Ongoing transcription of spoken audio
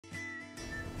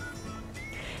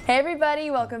Hey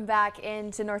everybody, welcome back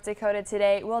into North Dakota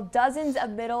today. Well, dozens of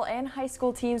middle and high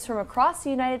school teams from across the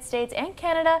United States and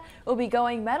Canada will be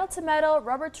going metal to metal,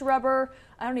 rubber to rubber,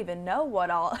 I don't even know what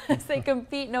all, as they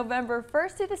compete November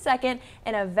 1st through the 2nd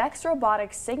in a UND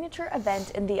Robotics signature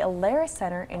event in the Alaris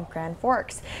Center in Grand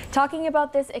Forks. Talking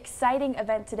about this exciting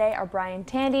event today are Brian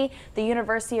Tandy, the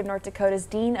University of North Dakota's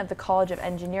Dean of the College of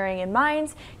Engineering and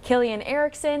Mines, Killian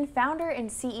Erickson, founder and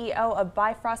CEO of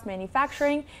Bifrost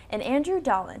Manufacturing, and Andrew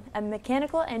Dolan, a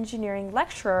mechanical engineering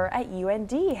lecturer at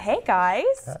UND. Hey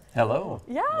guys. Hello.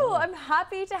 Yeah, well, I'm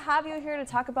happy to have you here to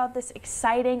talk about this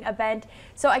exciting event.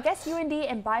 So I guess UND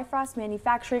and Bifrost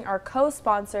Manufacturing are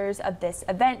co-sponsors of this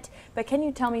event. But can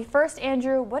you tell me first,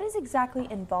 Andrew, what is exactly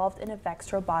involved in a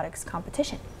UND Robotics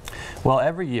competition? Well,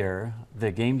 every year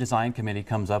the Game Design Committee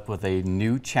comes up with a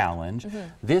new challenge.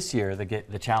 This year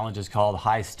the challenge is called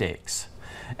High Stakes.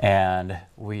 And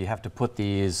we have to put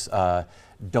these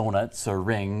donuts or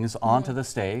rings onto the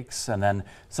stakes, and then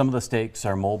some of the stakes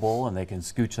are mobile and they can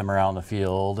scooch them around the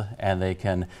field, and they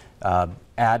can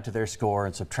add to their score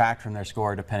and subtract from their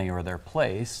score depending on where they're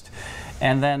placed.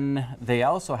 And then they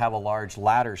also have a large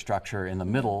ladder structure in the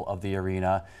middle of the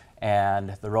arena,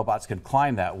 and the robots can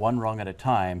climb that one rung at a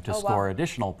time to score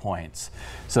additional points.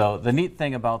 So the neat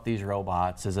thing about these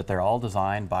robots is that they're all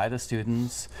designed by the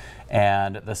students,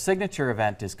 and the signature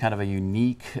event is kind of a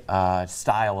unique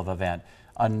style of event.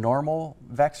 A normal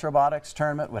UND Robotics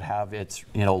tournament would have its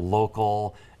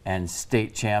local and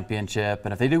state championship,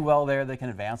 and if they do well there, they can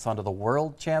advance onto the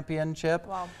world championship.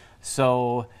 Wow.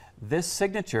 So this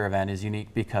signature event is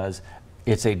unique because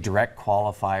it's a direct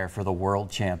qualifier for the World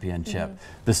Championship.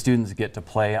 The students get to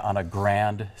play on a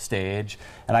grand stage,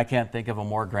 and I can't think of a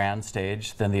more grand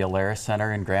stage than the Alaris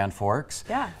Center in Grand Forks.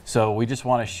 Yeah. So we just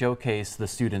want to showcase the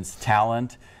students'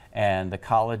 talent, and the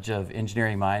College of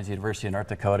Engineering Mines, the University of North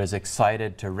Dakota, is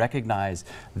excited to recognize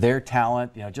their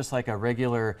talent. Just like a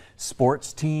regular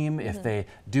sports team, if they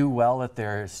do well at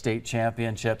their state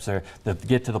championships or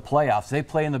get to the playoffs, they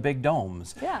play in the big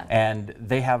domes. Yeah. And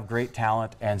they have great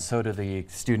talent, and so do the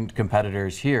student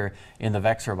competitors here in the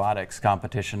UND Robotics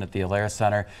competition at the Alaris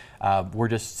Center. We're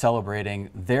just celebrating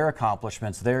their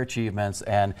accomplishments, their achievements,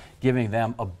 and giving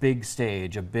them a big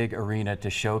stage, a big arena to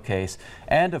showcase.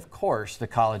 And of course, the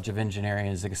College of Engineering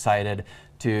is excited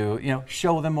to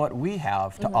show them what we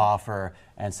have to offer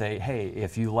and say, hey,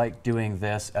 if you like doing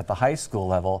this at the high school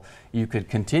level, you could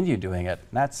continue doing it.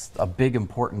 And that's a big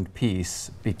important piece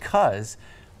because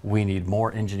we need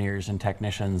more engineers and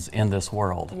technicians in this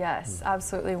world. Yes,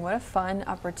 absolutely. What a fun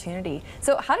opportunity.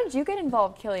 So how did you get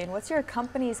involved, Killian? What's your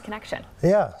company's connection?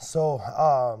 Yeah,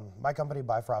 so my company,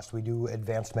 Bifrost, we do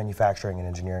advanced manufacturing and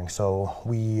engineering. So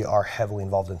we are heavily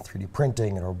involved in 3D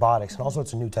printing and robotics, and also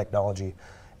it's a new technology.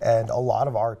 And a lot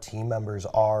of our team members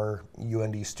are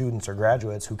UND students or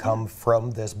graduates who come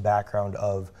from this background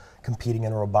of competing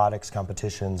in robotics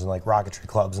competitions and like rocketry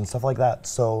clubs and stuff like that.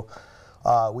 So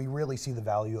we really see the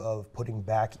value of putting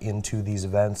back into these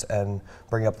events and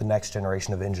bring up the next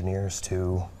generation of engineers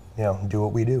to, do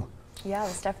what we do. Yeah,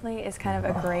 this definitely is kind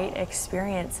of a great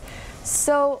experience.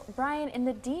 So, Brian, in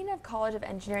the Dean of College of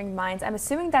Engineering Mines, I'm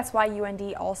assuming that's why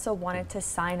UND also wanted to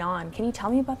sign on. Can you tell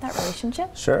me about that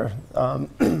relationship? Sure.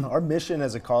 Our mission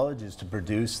as a college is to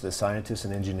produce the scientists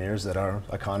and engineers that our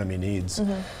economy needs.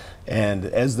 And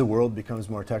as the world becomes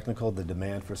more technical, the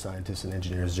demand for scientists and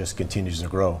engineers just continues to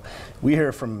grow. We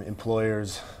hear from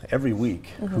employers every week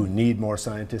who need more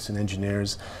scientists and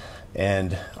engineers,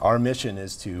 and our mission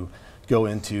is to go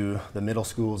into the middle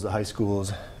schools, the high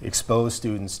schools, expose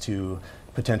students to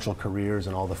potential careers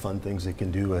and all the fun things they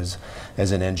can do as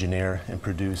an engineer, and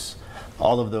produce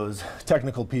all of those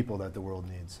technical people that the world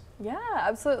needs. Yeah,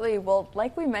 absolutely. Well,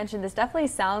 like we mentioned, this definitely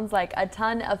sounds like a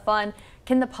ton of fun.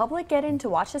 Can the public get in to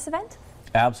watch this event?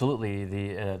 Absolutely.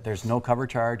 There's no cover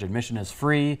charge. Admission is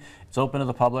free. It's open to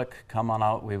the public. Come on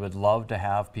out. We would love to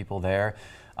have people there.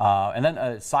 And then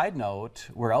a side note,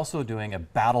 we're also doing a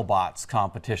BattleBots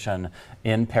competition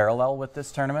in parallel with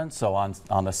this tournament. So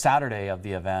on the Saturday of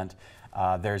the event,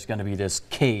 there's going to be this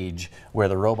cage where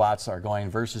the robots are going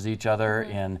versus each other,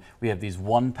 and we have these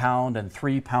 1 pound and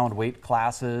 3 pound weight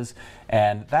classes,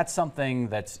 and that's something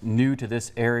that's new to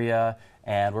this area,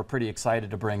 and we're pretty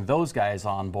excited to bring those guys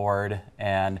on board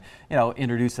and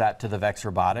introduce that to the UND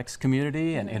Robotics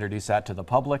community and introduce that to the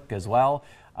public as well.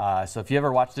 So if you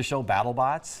ever watch the show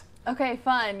BattleBots. Okay,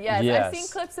 fun. Yes, I've seen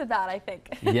clips of that, I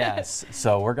think. Yes,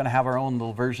 so we're going to have our own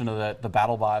little version of the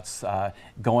BattleBots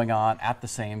going on at the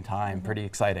same time. Pretty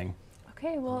exciting.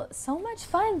 Okay, well, so much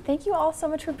fun. Thank you all so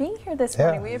much for being here this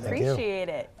morning. We thank you. appreciate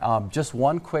it. Just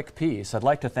one quick piece. I'd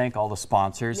like to thank all the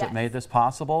sponsors that made this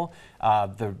possible.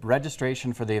 The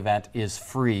registration for the event is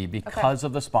free because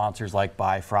of the sponsors like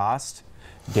Bifrost,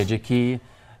 DigiKey,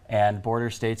 and Border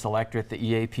States Electric, the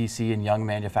EAPC, and Young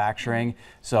Manufacturing.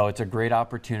 So it's a great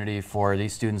opportunity for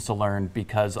these students to learn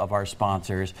because of our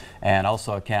sponsors. And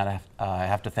also I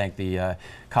have to thank the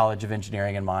College of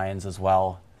Engineering and Mines as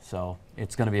well. So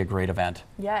it's going to be a great event.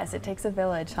 Yes, it takes a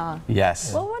village, huh?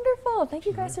 Yes. Well, wonderful. Thank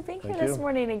you guys for being here this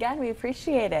morning. Again, we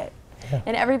appreciate it.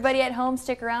 And everybody at home,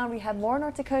 stick around. We have more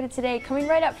North Dakota Today coming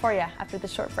right up for you after the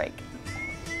short break.